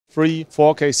Three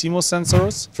 4K CMOS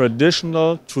sensors,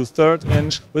 traditional to 1/3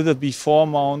 inch with a before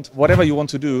mount. Whatever you want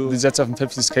to do, the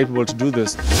Z750 is capable to do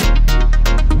this.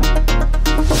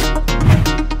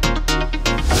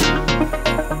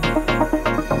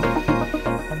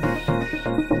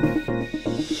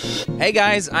 Hey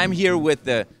guys, I'm here with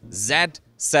the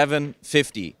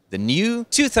Z750, the new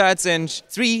 2/3 inch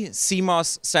 3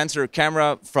 CMOS sensor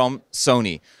camera from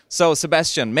Sony. So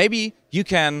Sebastian, maybe you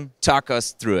can talk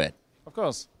us through it. Of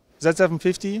course.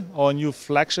 Z750, our new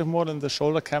flagship model in the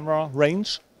shoulder camera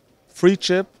range,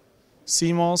 3-chip,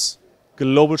 CMOS,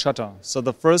 global shutter. So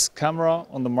the first camera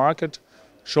on the market,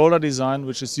 shoulder design,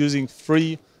 which is using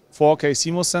 3 4K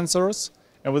CMOS sensors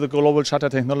and with the global shutter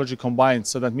technology combined.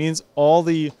 So that means all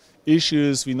the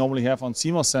issues we normally have on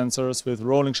CMOS sensors with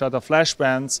rolling shutter flash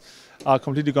bands are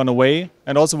completely gone away,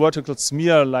 and also vertical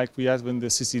smear like we had in the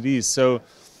CCDs. So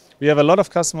we have a lot of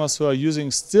customers who are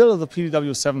using still the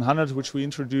PXW-Z750, which we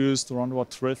introduced around about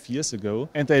 12 years ago.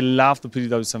 And they love the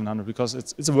PXW-Z750 because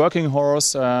it's a working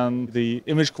horse and the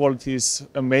image quality is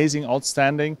amazing,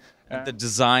 outstanding. And the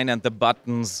design and the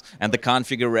buttons and the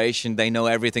configuration, they know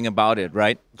everything about it,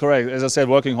 right? Correct, as I said,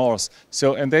 working horse.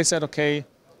 So, and they said, okay,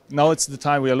 now it's the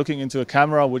time we are looking into a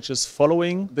camera which is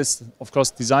following this, of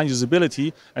course, design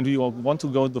usability, and we want to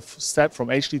go the step from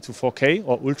HD to 4K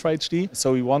or Ultra HD.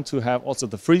 So we want to have also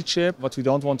the 3-chip, but we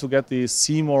don't want to get the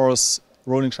CMOS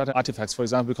rolling shutter artifacts, for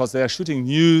example, because they are shooting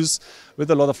news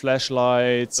with a lot of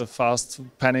flashlights, fast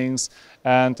pannings,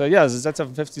 and yeah, the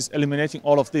Z750 is eliminating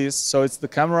all of this. So it's the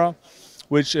camera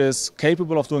which is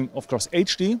capable of doing, of course,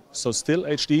 HD, so still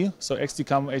HD. So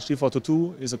XDCAM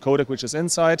HD422 is a codec which is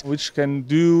inside, which can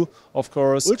do, of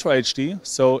course, Ultra HD,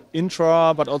 so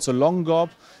intra, but also long GOP.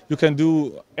 You can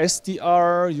do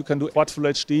SDR, you can do quad full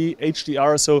HD,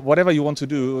 HDR, so whatever you want to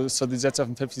do, so the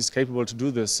Z750 is capable to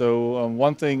do this. So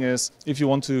one thing is, if you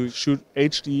want to shoot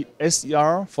HD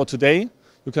SDR for today,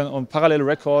 you can on parallel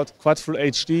record quad full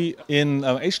HD in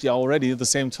HDR already at the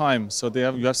same time. So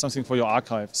there you have something for your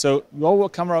archive. So your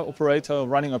camera operator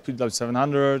running a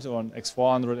PXW-Z700 or an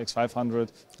X400, X500,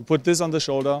 you put this on the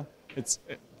shoulder, it's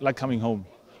like coming home.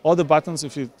 All the buttons,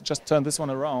 if you just turn this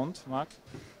one around, Mark.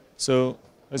 So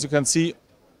as you can see,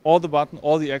 all the button,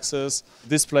 all the access,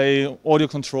 display, audio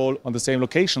control on the same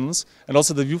locations, and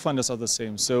also the viewfinders are the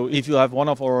same. So if you have one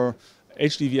of our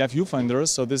HDVF viewfinders,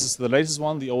 so this is the latest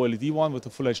one, the OLED one with the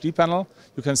full HD panel,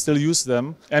 you can still use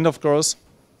them. And of course,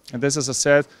 and this, as I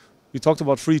said, we talked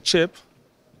about 3-chip,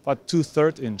 but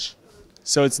 2/3 inch.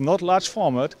 So it's not large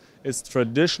format, it's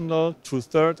traditional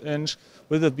 2/3 inch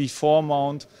with a before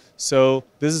mount. So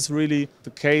this is really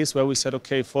the case where we said,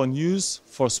 okay, for news,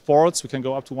 for sports, we can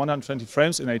go up to 120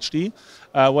 frames in HD,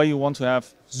 where you want to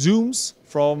have zooms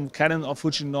from Canon or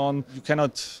Fujinon you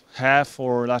cannot have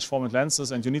for large format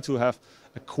lenses, and you need to have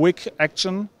a quick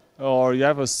action, or you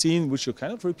have a scene which you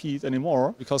cannot repeat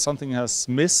anymore because something has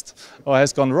missed or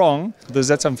has gone wrong. The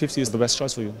Z750 is the best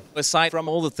choice for you. Aside from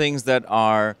all the things that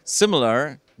are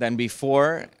similar than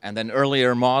before and then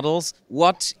earlier models,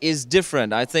 what is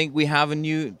different? I think we have a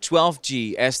new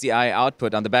 12G SDI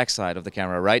output on the backside of the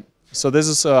camera, right? So this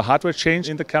is a hardware change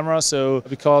in the camera. So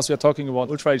because we are talking about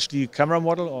Ultra HD camera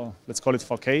model, or let's call it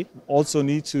 4K, also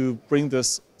need to bring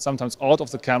this sometimes out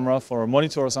of the camera for a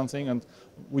monitor or something, and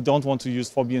we don't want to use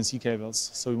 4 BNC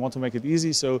cables. So we want to make it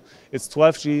easy. So it's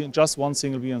 12G, just one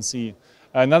single BNC.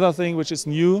 Another thing which is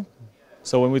new,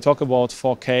 so when we talk about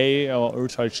 4K or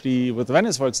Ultra HD with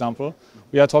Venice, for example,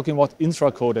 we are talking about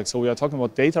intra codecs. So we are talking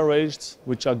about data rates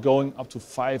which are going up to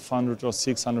 500 or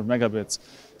 600 megabits.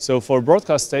 So for a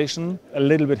broadcast station, a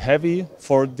little bit heavy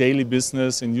for daily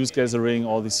business and news gathering,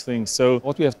 all these things. So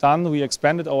what we have done, we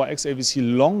expanded our XAVC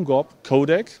long GOP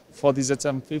codec for the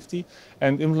Z750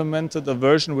 and implemented a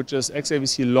version which is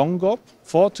XAVC long GOP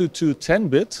 422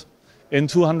 10-bit in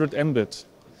 200 Mbit.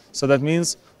 So that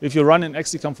means if you run an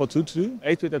XDCAM 422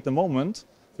 8-bit at the moment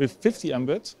with 50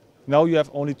 Mbit, now you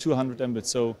have only 200 Mbit.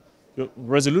 So your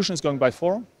resolution is going by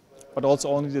 4, but also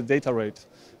only the data rate.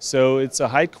 So it's a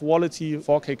high quality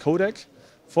 4K codec,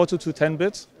 422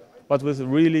 10-bit, but with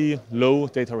really low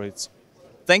data rates.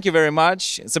 Thank you very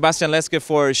much, Sebastian Leske,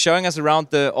 for showing us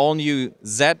around the all-new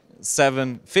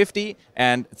Z750,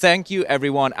 and thank you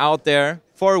everyone out there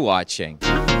for watching.